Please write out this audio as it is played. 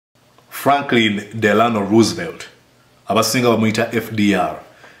Franklin Delano Roosevelt, abasinga bamuyita FDR,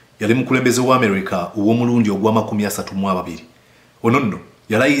 yali mukulembeze wa America ow'omulundi ogwa32. Ono nno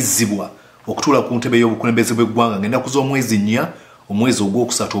yalayizibwa okutuula ku ntebe y'obukulembeze bw'eggwanga ng'ennaku z'omwezi 4 omwezi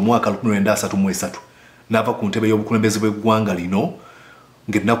ogwokusatu omwaka 1933 n'ava ku ntebe y'obukulembeze bw'eggwanga lino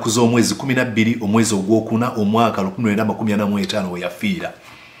ng'ennaku z'omwezi 12 omwezi ogwokuna omwaka 1945 we yafiira.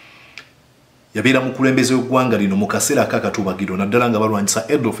 Yabeera mukulembeze w'eggwanga lino mu kaseera ak'akatubagiro naddala nga balwanyisa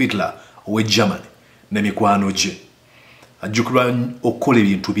Adolf Hitler ow'e Germany ne mikwano gye. Ajjukirwa okukola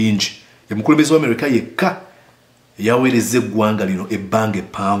ebintu bingi. Ye mukulembeze wa America yekka yaweereza eggwanga lino ebbanga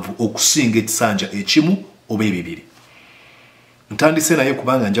eppanvu okusinga ekisanja ekimu oba ebibiri. Ntandise naye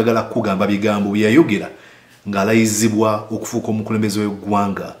kubanga njagala kugamba bigambo bye yayogera ng'alayizibwa okufuuka omukulembeze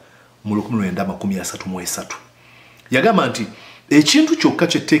w'eggwanga mu 1933. Yagamba nti ekintu kyokka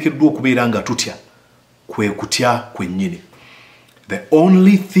kye tuteekeddwa okubeera nga tutya kwe kutya kwennyini. The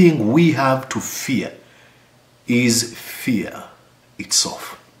only thing we have to fear is fear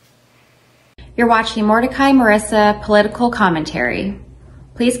itself. You're watching Mordecai Marissa Political Commentary.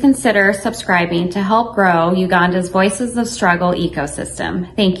 Please consider subscribing to help grow Uganda's Voices of Struggle ecosystem.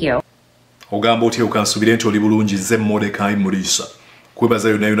 Thank you. Ogamba otya okansubire nti oli bulungi nze Mordecai Marissa. Kwebaza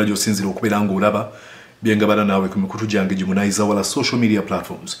yonna gy'osinzira okubeera ng'olaba byengabala naawe ku mikutu gyange gimunayiza wala social media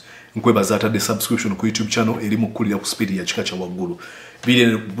platforms. Nkwebaza atadde subscription ku YouTube channel eri mu kukulira ku speed ya kika kya waggulu.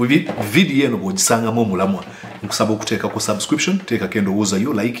 Video eno bw'ogisangamu omulamwa nkusaba okuteeka ku subscription, teekako endowooza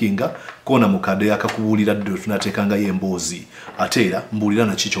yo, likinga, koona mu kadde akakubuulira ddala tunateekangayo emboozi ate era mbuulira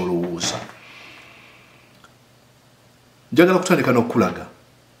na kiki olowooza. Njagala kutandika n'okulaga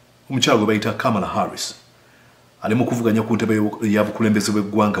omukyala gwe bayita Kamala Harris ali mu kuvuganya ku ntebe ya bukulembeze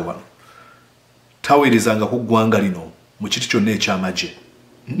bw'eggwanga wano. Taweerezanga ku ggwanga lino mu kiti kyonna eky'amagye.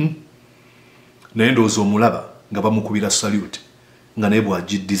 Naye ndowooza omulaba nga bamukubira salute nga naye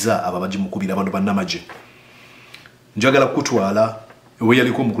bw'agiddiza abo abagimukubira bano bannamagye. Njagala kutwala we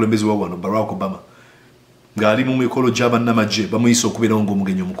yaliko omukulembeze wa wano Barack Obama ng'ali mu mikolo gy'abannamagye bamuyisa okubeera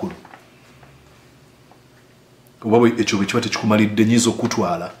ng'omugenyi omukulu. Oba ekyo bwe kiba tekikumalidde nnyinza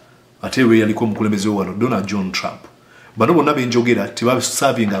okutwala ate we yaliko omukulembeze wa wano Donald John Trump. Bano bonna benjogera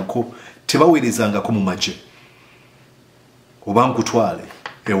tebasaavingako, tebaweerezangako mu magye. Oba nkutwale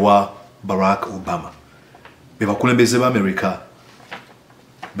ewa Barack Obama. Be bakulembeze ba America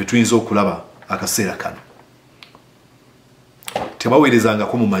betuyinza okulaba akaseera kano.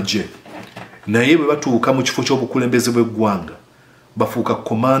 Tebaweerezangako mu magye. Naye bwe batuuka mu kifo ky'obukulembeze bw'eggwanga bafuuka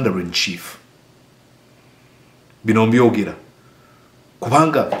commander in chief. Bino mbyogera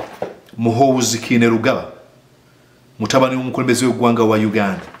kubanga Muhoozi Kainerugaba mutabani w'omukulembeze w'eggwanga wa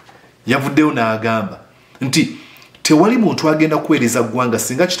Uganda yavuddeyo n'agamba nti tewali muntu agenda kuweereza ggwanga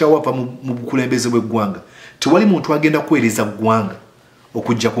singa kitaawe ava mu bukulembeze bw'eggwanga. Tewali muntu agenda kuweereza ggwanga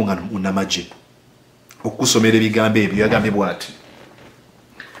okuggyako nga munnamagye. Okusomera ebigambo ebyo yagambye bw'ati.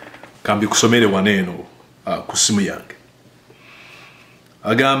 Kambi kusomere waneeno ku simu yange.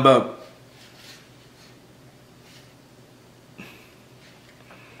 Agamba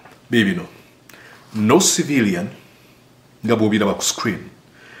bibino, no civilian, nga bw'obiraba ku screen,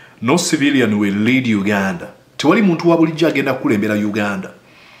 no civilian will lead Uganda. Tewali muntu wa bulijjo agenda kulembera Uganda.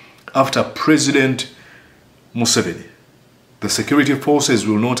 After President Museveni, the security forces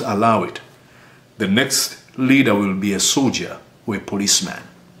will not allow it. The next leader will be a soldier or a policeman.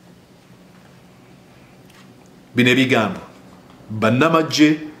 Bino ebigambo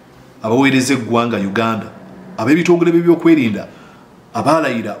bannamagye abaweereza eggwanga Uganda, ab'ebitongole by'ebyokwerinda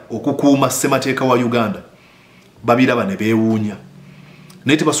abaalayira okukuuma ssemateeka wa Uganda babiraba ne beewuunya.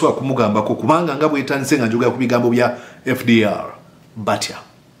 Naye tebasobola kumugambako kubanga nga bwetandise nga njogera ku bigambo bya FDR batya.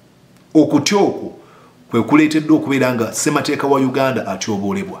 Okutya okwo kwe kuleetedde okubeera nga ssemateeka wa Uganda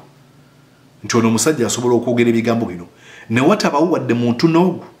atyoboolebwa. Nti ono omusajja asobola okwogera ebigambo bino ne watabawo wadde muntu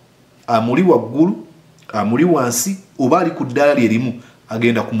n'ogu amuli waggulu, amuli wansi oba ali ku ddaala lye limu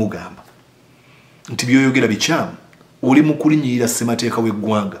agenda kumugamba nti by'oyogera bikyamu, oli mu kulinnyirira ssemateeka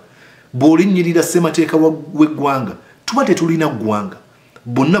w'eggwanga. Bw'olinnyirira ssemateeka w'eggwanga tuba tetulina ggwanga.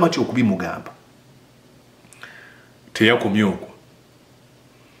 Bonna batya okubimugamba. Teyakomye okwo.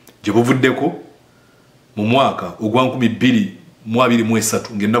 Gye buvuddeko mu mwaka ogwa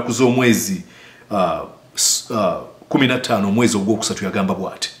 2023 ng'ennaku z'omwezi 15 omwezi ogwokusatu yagamba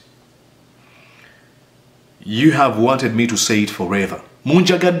bw'ati. You have wanted me to say it forever.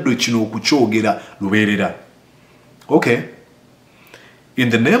 Munjagadde kino okukyogera lubeerera. Okay. In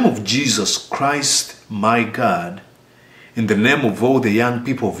the name of Jesus Christ, my God, in the name of all the young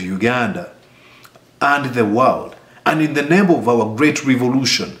people of Uganda and the world, and in the name of our great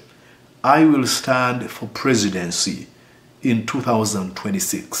revolution, I will stand for presidency in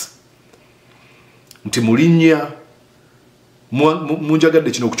 2026. nti mulinnya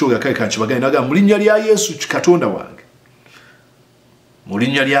munjagadde kino okukyogera kale kankibagane naga mulinnya lya Yesu Katonda wange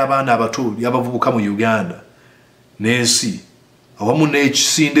mulinnya ly'abaana abato ly'abavubuka mu Uganda n'ensi awamu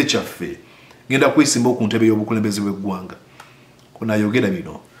n'ekisinde kyaffe ngenda kwesimba ku ntebe y'obukulembeze bw'eggwanga kunayogera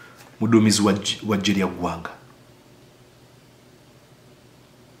bino muduumizi wa ggye lya ggwanga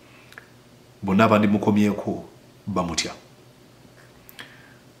bonna abandi mukomyeko bamutya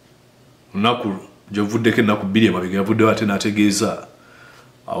lunaku gyevuddeko ennaku bbiri emabega yavuddeyo ate n'ategeeza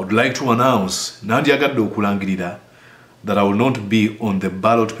I would like to announce nandyagadde okulangirira that I will not be on the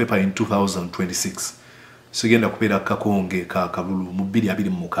ballot paper in 2026 sigenda kubeera kakonge ka kalulu mu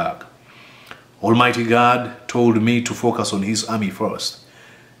 2026 Almighty God told me to focus on his army first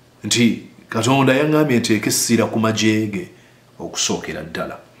nti Katonda yaŋŋambye nteeke essira ku majeege okusookera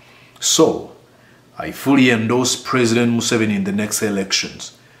ddala so I fully endorse President Museveni in the next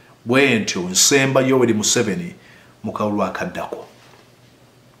elections bwe ntyo nsemba Yoweri Museveni mu kalulu akaddako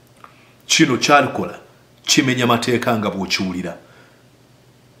kino kyalikola kimenya mateeka nga bw'okiwulira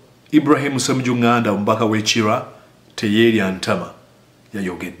Ibrahim Ssemujjunganda omubaka w'ekira teyeerya ntama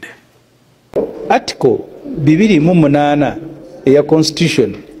yayogedde Article 208 eya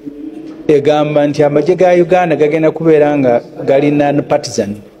Constitution egamba nti amagye ga Uganda gagenda kubeera nga gali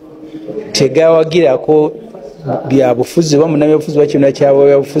non-partisan tegawagirako byabufuzi oba munnabyabufuzi wakibiina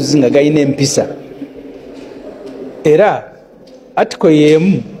kyabyabufuzi nga galina empisa era article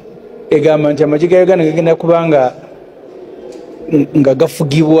y'emu egamba nti amagye ga Uganda gagenda kuba nga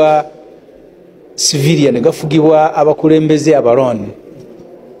gafugibwa civilian gafugibwa abakulembeze abalonde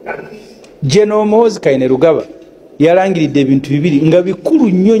General Muhoozi Kainerugaba yalangiridde ebintu bibiri nga bikulu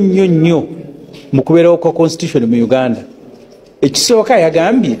nnyo mu kubeerawo kwa constitution mu Uganda ekisooka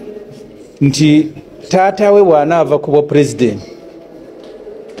yagambye nti taatawe bw'anaava ku bwa president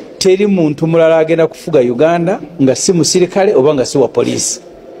teri muntu mulala agenda kufuga Uganda nga si musirikale oba nga si wa poliisi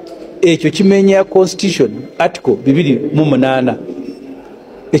ekyo kimenya constitution article 208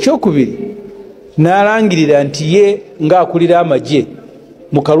 ekyokubiri n'alangirira nti ye ng'akulira amagye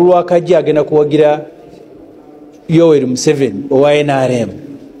mu kalulu akajja agenda kuwagira Yoweri Museveni owa NRM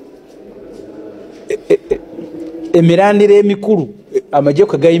emirandira emikulu amagye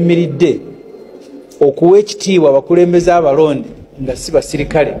kwe gayimiridde okuwa ekitiibwa abakulembeze abalonde nga si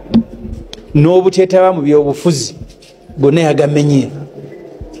basirikale n'obuteetaba mu byobufuzi bonna yagamenye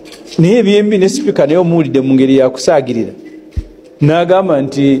naye ebyembi ne sipiika naye omuwulidde mu ngeri yakusaagirira n'agamba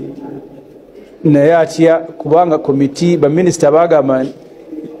nti naye atya kubanga komiti baminisita bagamba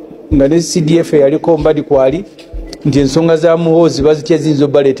nga ne CDF yaliko mbadi kwali nti ensonga za Muhoozi bazitya ziyinza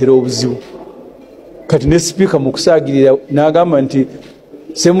obaleetera obuzibu kati ne sipiika mu kusaagirira n'agamba nti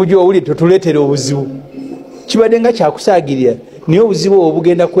Ssemujju owulire totuleetera obuzibu kibadde nga kyakusaagirira naye obuzibu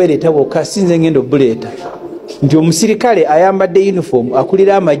obugenda kwereeta bwokka sinze ngenda obuleeta nti omusirikale ayambadde uniform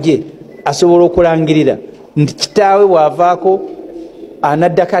akulira amagye asobola okulangirira nti kitaawe bw'avaako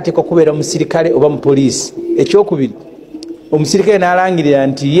anaddako ateekwa kubeera musirikale oba mupoliisi ekyokubiri omusirikale n'alangirira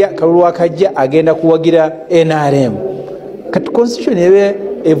nti ye kalulu akajja agenda kuwagira NRM kati constitution ebe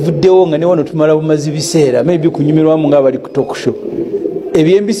evuddewo nga ne wano tumala bumazi biseera maybe kunyumirwamu ng'abali ku talk show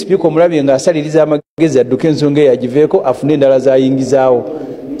ebyembi sipiika omulabye ng'asaliriza amagezi adduka ensonga eyagiveeko afune endala zayingizaawo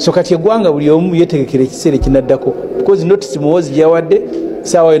so kati eggwanga buli omu yetegekera ekiseera ekinaddako because notice Muhoozi gyawadde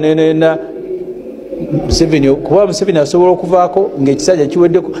saawa yonna Museveni kuba Museveni asobola okuvaako ng'ekisajja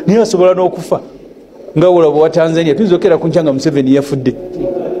kiweddeko naye asobola n'okufa nga wulaba wa Tanzania tuyinza okera ku nkyanga Museveni yafudde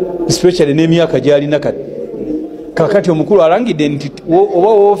especially n'emyaka gy'alina kati kakati omukulu alangidde nti oba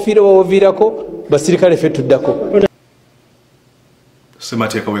woofiirako basirikale ffe tuddako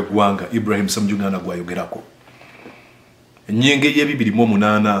Ssemateeka w'eggwanga Ibrahim Ssemujjunganda gwayogerako ennyingo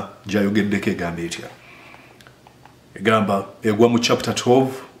y'e208 gy'ayogeddeko egamba etya egamba egwa mu chapter 12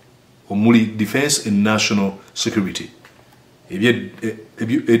 omuli defense and national security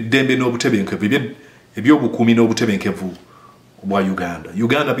eddembe n'obutebenkevu ebyobukuumi n'obutebenkevu bwa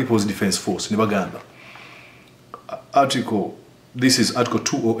Uganda People's Defense Force ne bagamba this is article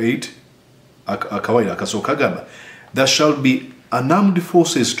 208 akawaira akasooka agamba there shall be an armed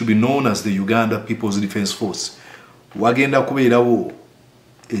forces to be known as the Uganda People's Defense Force wagenda kubeerawo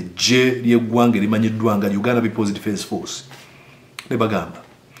ejje ly'eggwanga erimanyiddwa nga Uganda People's Defense Force ne bagamba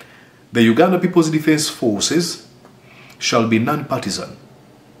the Uganda People's Defense Forces shall be non-partisan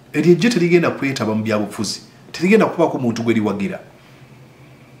eryo ejje terigenda kwetaba mu byabufuzi terigenda kubaako muntu gwe liwagira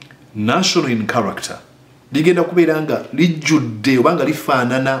national in character ligenda kubeera nga lijjudde oba nga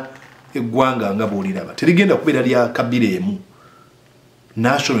lifaanana eggwanga nga bw'oliraba terigenda kubeera lya kabira emu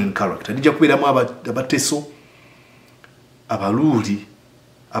national in character lijja kubeeramu abateso abaluuli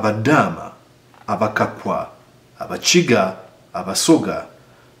abadaama Abakakwa, Abachiga, Abasoga,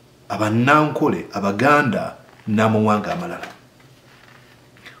 Abanankole, Abaganda, n'amawanga amalala.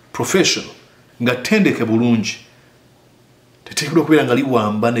 Professional, nga tendeke bulungi, teteekeddwa okubeera nga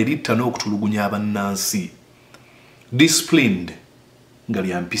liwamba ne litta n'okutulugunya abannansi. Disciplined, nga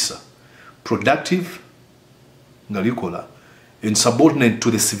lya mpisa. Productive, nga likola. And subordinate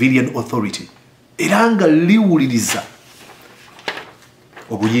to the civilian authority. Era nga liwuliriza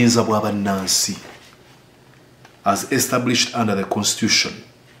obuyinza bw'abannansi as established under the Constitution,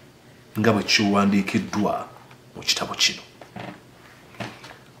 nga bwe kiwandiikiddwa mu kitabo kino.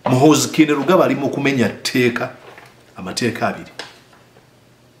 Muhoozi Kainerugaba ali mu kumenya tteeka, amateeka abiri.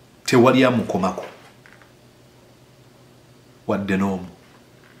 Tewali amukomako wadde n'omu,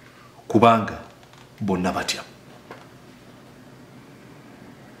 kubanga bonna batya.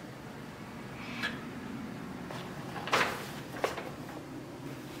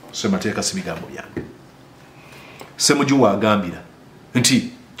 Semateeka si bigambo byange. Ssemujuwa agambira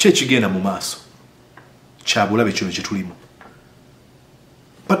nti kyekigenda mu maaso kyabulabe kino kye tulimu.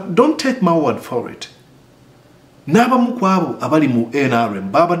 But don't take my word for it. N'abamu ku abo abali mu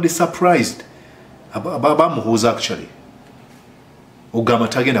NRM babadde surprised. Bamuhooza actually. Ogamba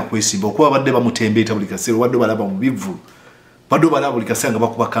tagenda kwesimba okuba badde bamutembeeta buli kaseera wadde balaba mu bivvulu. Badde balaba buli kaseera nga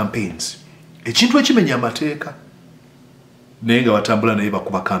bakuba campaigns. Ekintu ekimenya amateeka naye nga batambula naye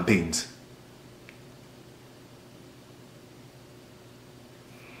bakuba campaigns.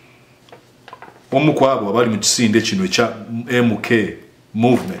 Omu ku abo abali mu kisinde kino ekya MK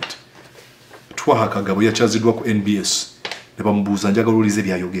movement, Twahakagabo yakyaziddwa ku NBS ne bamubuuza njagala owulize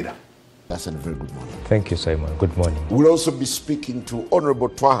byayogera. That's a very good morning. Thank you, Simon. Good morning. We'll also be speaking to Honorable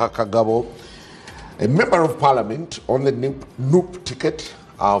Twahakagabo, a member of parliament on the NUP ticket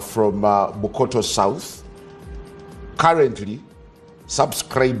from Bukoto South, currently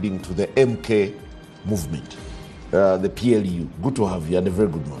subscribing to the MK movement, the PLU. Good to have you and a very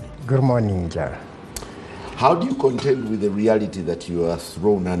good morning. Good morning, Jara. How do you contend with the reality that you are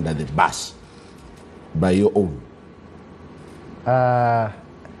thrown under the bus by your own?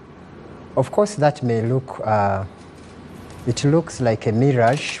 Of course, that may look, it looks like a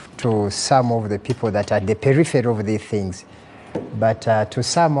mirage to some of the people that are at the periphery of these things. But to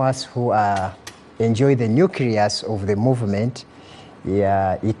some of us who enjoy the nucleus of the movement,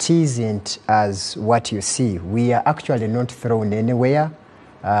 yeah, it isn't as what you see. We are actually not thrown anywhere.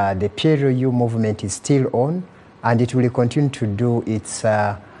 The PLU movement is still on, and it will continue to do its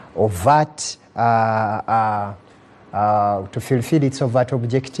overt, to fulfill its overt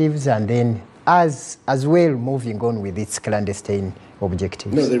objectives, and then as well moving on with its clandestine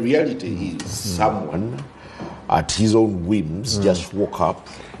objectives. No, the reality is someone at his own whims just woke up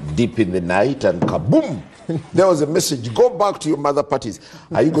deep in the night and kaboom! There was a message, go back to your mother parties.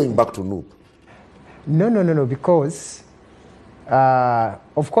 Are you going back to NUP? No, because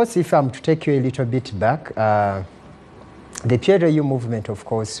of course, if I'm to take you a little bit back, the PLU movement, of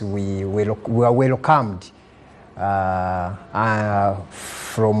course, we were welcomed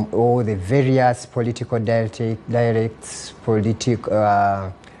from all the various political directs,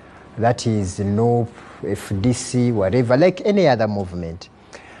 that is NUP, FDC, whatever, like any other movement.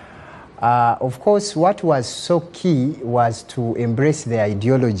 Of course, what was so key was to embrace the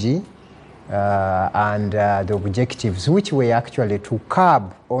ideology and the objectives, which were actually to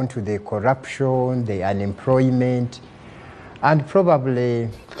curb onto the corruption, the unemployment, and probably...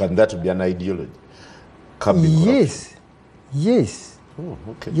 Can that be an ideology? Yes. Oh,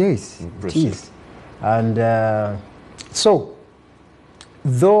 okay. Yes, impressive. It is. And so,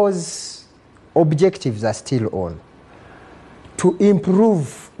 those objectives are still on. To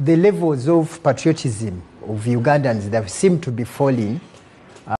improve the levels of patriotism of Ugandans that seem to be falling.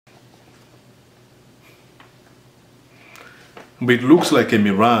 But it looks like a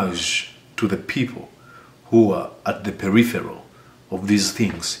mirage to the people who are at the peripheral of these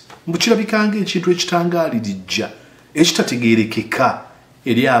things. Mukirabikanga ekintu ekitangaalirijja ekitategeerekeka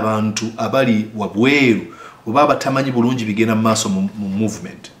eri abantu abali wabweru oba abatamanyi bulungi bigenda mu maaso mu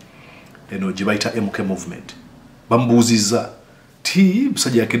movement eno gye bayita MK movement. Bamubuuzizza ti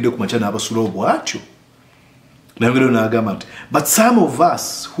musajja yakedde ku makya n'abasula bw'atyo nayongerayo n'agamba nti but some of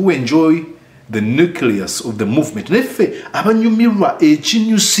us who enjoy the nucleus of the movement neffe abanyumirwa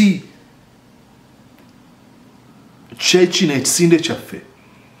ekinyusi kyekino ekisinde kyaffe,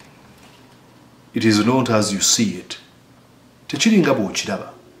 it is not as you see it. Tekiringa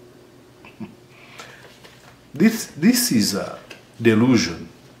bw'okiraba. This is a delusion.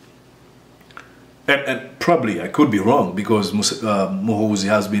 And probably I could be wrong because Muhoozi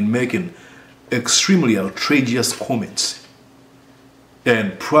has been making extremely outrageous comments.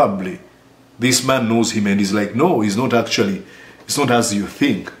 And probably This man knows him and he's like, no, it's not actually, it's not as you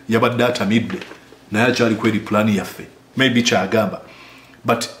think. Yabadde atamidde. Naye akyali kweri plan yaffe. Maybe kyagamba.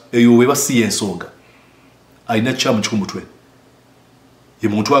 But eyo we basiye ensonga. Alina kyamu kikumutwe. Ye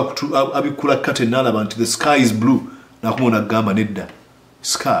muntu abikula kate n'alaba nti the sky is blue. Nakumuna agamba nedda.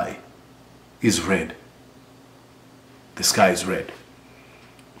 Sky is red. The sky is red.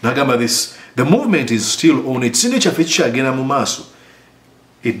 Nagamba this. The movement is still on its signature feature again mu maaso.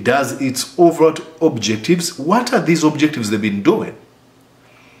 It does its overt objectives. What are these objectives they've been doing?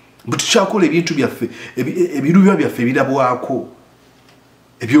 But tukyakola ebintu byaffe ebiruubirwa byaffe ebirabwako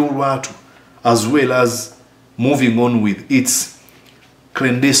ebyolwatu, as well as moving on with its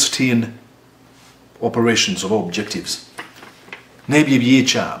clandestine operations or objectives. N'ebyo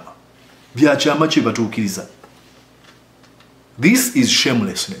ebyekyama byakyama kye batuukiriza. This is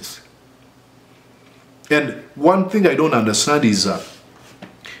shamelessness. And one thing I don't understand is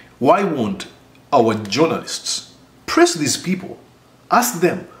why won't our journalists press these people? Ask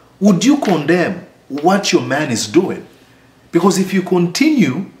them, would you condemn what your man is doing? Because if you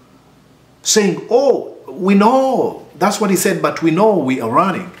continue saying, oh, we know, that's what he said, but we know we are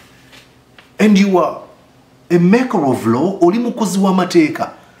running, and you are a maker of law, oli mukozi wa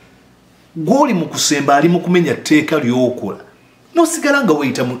mateeka, gw'oli mu kusemba ali mu kumenya tteeka ly'okola, n'osigala nga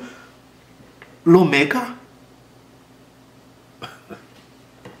weyita mu lawmaker.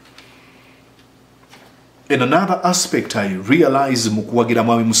 In another aspect I realize mu kuwagira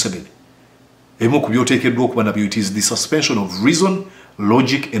Mwami Museveni, emu ku byoteekeddwa okuba nabyo, it is the suspension of reason,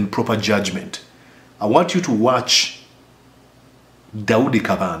 logic and proper judgment. I want you to watch Daudi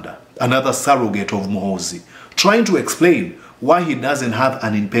Kabanda, another surrogate of Muhoozi, trying to explain why he doesn't have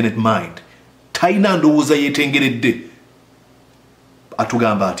an independent mind. Taina ndowooza yeetengeredde.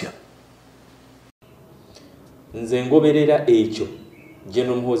 Atugamba atya? Nze ngoberera ekyo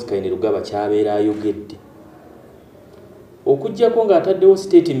General Muhoozi Kainerugaba kyabeera ayogedde. Okujjako ng'ataddewo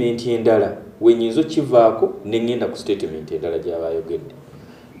statement endala wenyinza kivaako ne ngenda ku statement endala gy'aba ayogedde.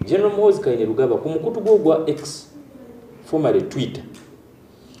 General Muhoozi Kainerugaba ku mukutu gwo gwa X, formerly Twitter,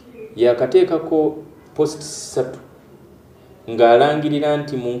 yakateekako post 3 ng'alangirira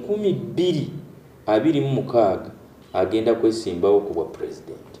nti mu 2026 agenda kwesimbawo ku bwa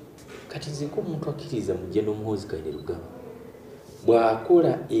president. Kati nze nk'omuntu akkiriza mu General Muhoozi Kainerugaba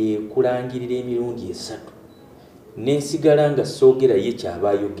bw'akola kulangirira emirundi 3 n'ensigala nga soogera ye kyaba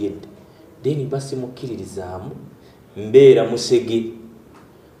ayogedde, then basimukkiririzaamu mbeera musege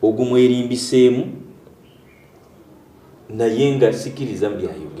ogumwerimbiseemu naye nga sikiriza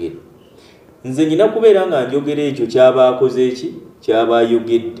byayogedde. Nze nyina kubeera nga njogera ekyo kyaba akoze eki kyaba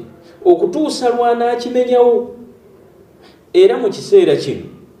ayogedde okutuusa lw'anaakimenyawo. Era mu kiseera kino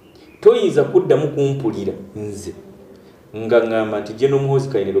toyinza kuddamu kumpulira nze nga ngamba nti General Muhoozi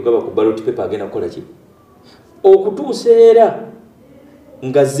Kainerugaba ku ballot paper agenda kukola ki, okutuusa era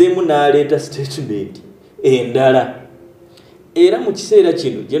nga zeemu n'aleeta statement endala. Era mu kiseera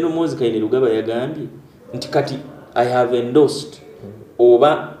kino General Muhoozi Kainerugaba yagambye nti kati I have endorsed,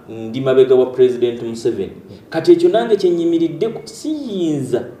 oba ndi mabega wa President Museveni. Kati ekyo nange kyennyimiridde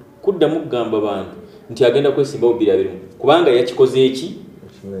siyinza kuddamu kugamba bantu nti agenda kwesimbawo 2020 kubanga yakikoze eki,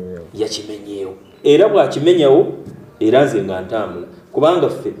 yakimenyeewo. Era bw'akimenyawo era nze nga ntambula kubanga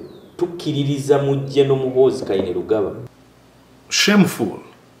ffe tukkiririza mu General Muhoozi Kainerugaba. Shameful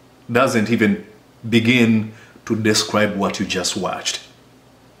doesn't even begin to describe what you just watched.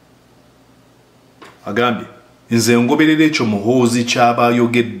 Agambye nze ngoberera ekyo Muhoozi kyaba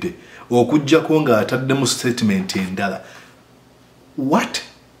ayogedde okujjako nga ataddemu statement endala. What?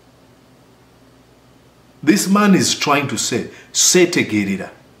 This man is trying to say, setegeerera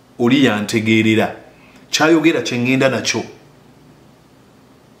oli yantegeerera kyayogera kye ngenda nakyo.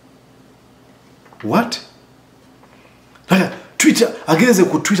 What? Twitter agenze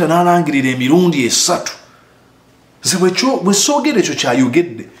ku Twitter n'alangirira emirundi 3. Ze bwe soogera ekyo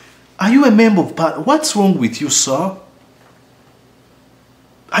kyayogedde. Are you a member of parliament? What's wrong with you, sir?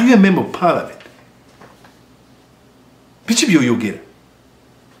 Are you a member of parliament? Biki by'oyogera?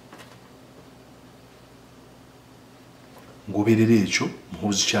 Ngoberera ekyo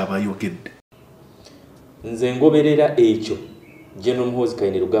Muhoozi kyaba ayogedde. Nze ngoberera ekyo General Muhoozi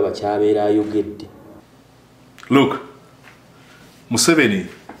Kainerugaba kyabeera ayogedde. Look, Museveni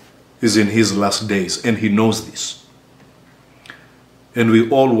is in his last days and he knows this. And we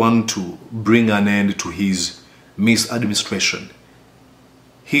all want to bring an end to his misadministration,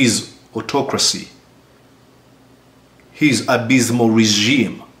 his autocracy, his abysmal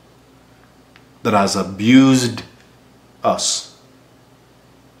regime that has abused us,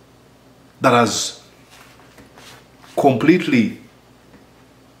 that has completely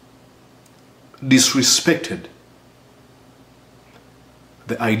disrespected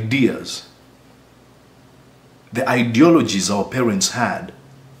the ideas, the ideologies our parents had,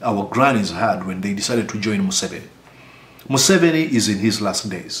 our grannies had when they decided to join Museveni. Museveni is in his last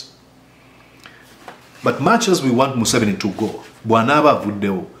days. But much as we want Museveni to go, bwanaba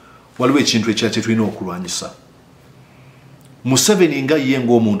avuddewo waliwo ekintu ekya kye tulina okulwanyisa. Museveni nga ye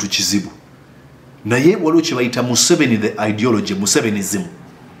ng'omuntu kizibu. Naye waliwo kye bayita Museveni the ideology, Musevenism.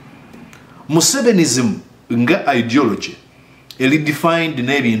 Musevenism nga ideology eri defined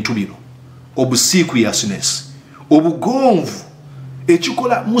n'ebintu bino: obsequiousness, obugonvu.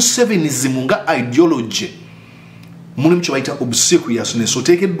 Ekikola Musevenism nga ideology mulimu kye bayita obsequiousness.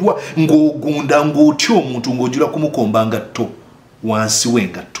 Oteekeddwa ng'ogunda ng'otya omuntu ng'ojula kumukomba ngatto wansi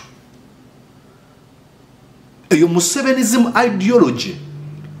w'engatto. Eyo Musevenism ideology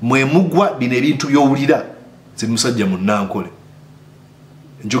mwe mugwa bino ebintu by'owulira nze musajja munnankole.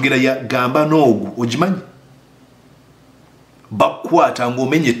 Njogera ya gamba n'ogu ogimanyi? Bakwata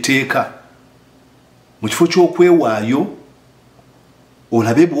ng'omenya etteeka mu kifo ky'okwewaayo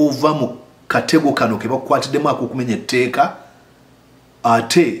olabe bw'ova mu katego kano ke bakwatiddemu ak'okumenya etteeka,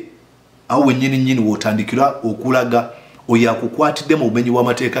 ate awo wennyini nnyini w'otandikira okulaga oyo akukwatidde mu bumenyi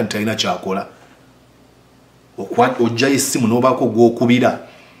bw'amateeka nti talina kyakola. Ojjayo essimu n'obaako gw'okubira,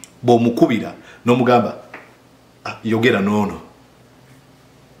 bw'omukubira n'omugamba yogera n'ono.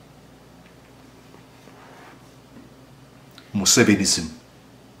 Musevenism.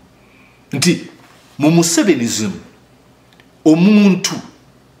 Nti mu Musevenism omuntu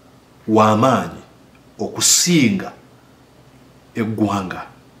w'amaanyi okusinga eggwanga,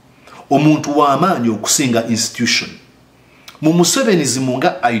 omuntu w'amaanyi okusinga institution. Mu Musevenism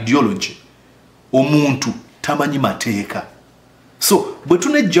nga ideology omuntu tamanyi mateeka. So bwe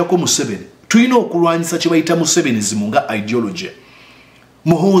tunejjako Museveni tulina okulwanyisa kye bayita Musevenism nga ideology.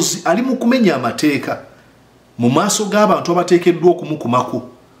 Muhoozi ali mu kumenya amateeka mu maaso g'abantu abateekeddwa okumukumako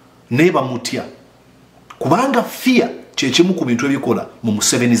naye bamutya, kubanga fear kye kimu ku bintu ebikola mu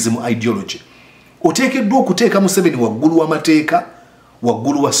Musevenism ideology. Oteekeddwa okuteeka Museveni waggulu w'amateeka,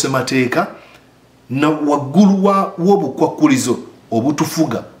 waggulu wa ssemateeka, na waggulu w'obukwakkulizo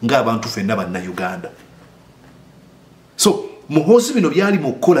obutufuga ng'abantu ffenna bannayuganda. So Muhoozi bino byali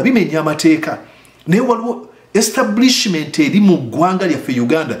mu kukola bimenya amateeka, naye waliwo establishment eri mu ggwanga lyaffe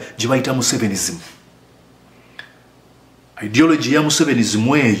Uganda gye bayita Musevenism. Ideology ya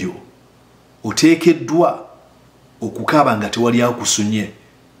Musevenism eyo oteekeddwa okukaaba nga tewali akusunye,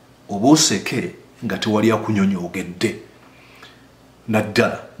 oba oseke nga tewali akunyonyoogedde,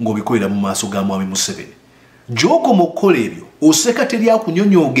 naddala ng'obikolera mu maaso ga mwami Museveni. Gy'okoma okukola ebyo oseka teri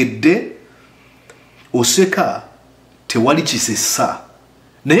akunyonyoogedde, oseka tewali kisesa,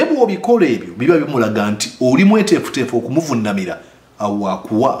 naye bw'obikola ebyo biba bimulaga nti oli mweteefuteefu okumuvunnamira awo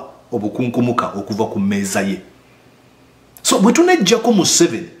akuwa obukunkumuka okuva ku mmeeza ye. So bwe tunejjako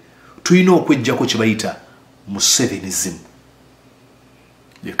Museveni tulina okwejjako kye bayita Musevenism.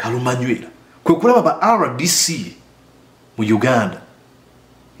 Ye kalumanywera kwe kulaba ba RDC mu Uganda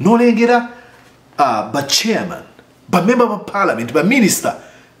n'olengera ba chairman, ba member ba parliament, ba minister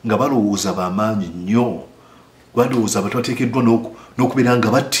nga balowooza bamaanyi nnyo, balowooza abantu bateekeddwa n'okubeera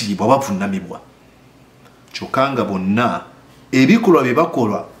nga battiibwa bavunnamibwa. Kyokka nga bonna ebikolwa bye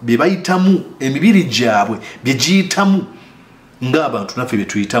bakola bye bayitamu, emibiri gyabwe bye giyitamu ng'abantu naffe bye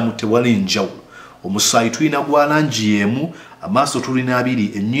tuyitamu tewali njawulo. Omusaayi tulina gwa langi emu, amaaso tulina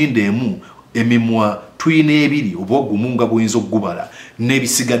abiri, ennyindo emu, emimwa tulina ebiri oba ogumu nga bw'oyinza okugubala,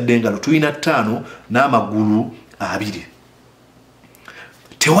 n'ebisigadde engalo tulina 5 n'amagulu 2.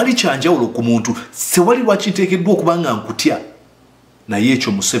 Tewali kyanjawulo ku muntu, tewali lwaki nteekeddwa okuba nga nkutya. Naye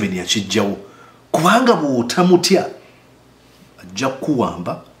ekyo Museveni yakijjawo, kubanga bw'otamutya ajja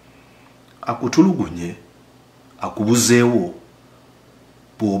kukuwamba, akutulugunye, akubuzeewo,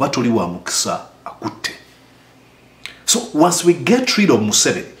 bw'oba toli wa mukisa akutte. So once we get rid of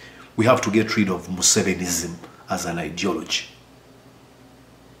Museveni, we have to get rid of Musevenism as an ideology.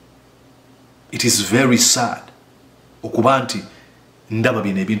 It is very sad okuba nti ndaba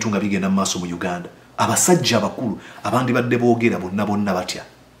bino ebintu nga bigenda mu maaso mu Uganda. Abasajja abakulu abandi badde boogera bonna batya.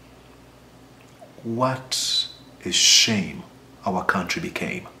 What a shame our country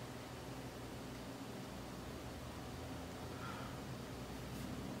became.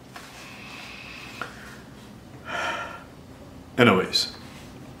 Anyways,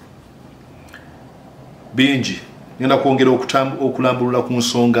 bingi ngenda kwongera okulambulula ku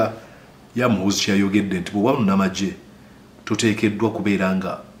nsonga ya Muhoozi kyayogedde nti bw'oba munnamagye tuteekeddwa kubeera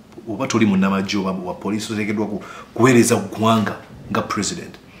nga oba toli munnamagye oba wa poliisi tuteekeddwa kuweereza ggwanga nga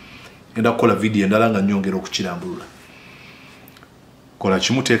president. Ngenda kukola video endala nga nnyongera okukirambulula. kola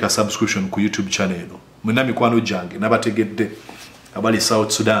kimuteeka subscription ku YouTube channel eno. Mwena mikwano gyange nabategedde abali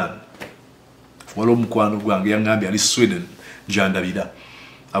South Sudan. Waliwo mukwano gwange yangambye ali Sweden gyandabira.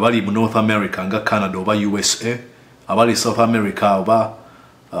 Abali mu North America nga Canada oba USA. Abali South America oba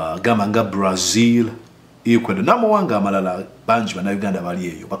gama nga Brazil, Ecuador. N'amawanga amalala bangi bannayuganda bali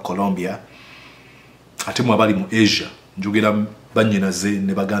eyo ba Colombia. Ate mu abali mu Asia. Njogera bannyinaze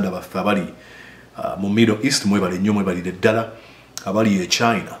ne baganda baffe abali mu Middle East mwebale nnyo mwebalire ddala. Abali e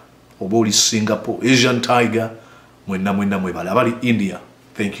China oba oli Singapore, Asian Tiger mwenna mwebale. Abali India,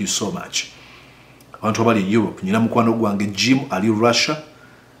 thank you so much. Abantu abali e Europe, nyina mukwano gwange Jim ali Russia.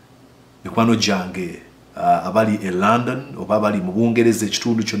 Mikwano gyange abali e London oba abali mu Bungereza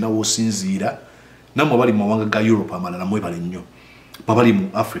ekitundu kyonna w'osinziira. Nammwe abali mu mawanga ga Europe amalala mwebale nnyo. Abali mu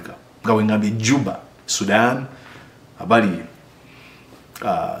Africa nga wengambye Juba, Sudan, abali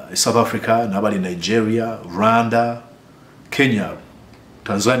South Africa, n'abali Nigeria, Rwanda, Kenya,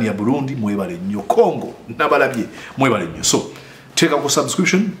 Tanzania, Burundi, mwebale nnyo. Congo, n'abalabye mwebale nnyo. So, teeka ku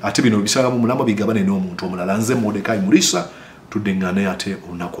subscription, ate bino bisangamu mulamba bigabane n'omuntu omulala. Nze Mordecai Murisa, tuddengane ate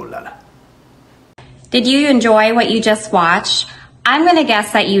olunaku olulala. Did you enjoy what you just watched? I'm going to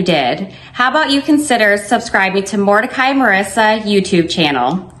guess that you did. How about you consider subscribing to Mordecai Marissa YouTube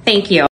channel? Thank you.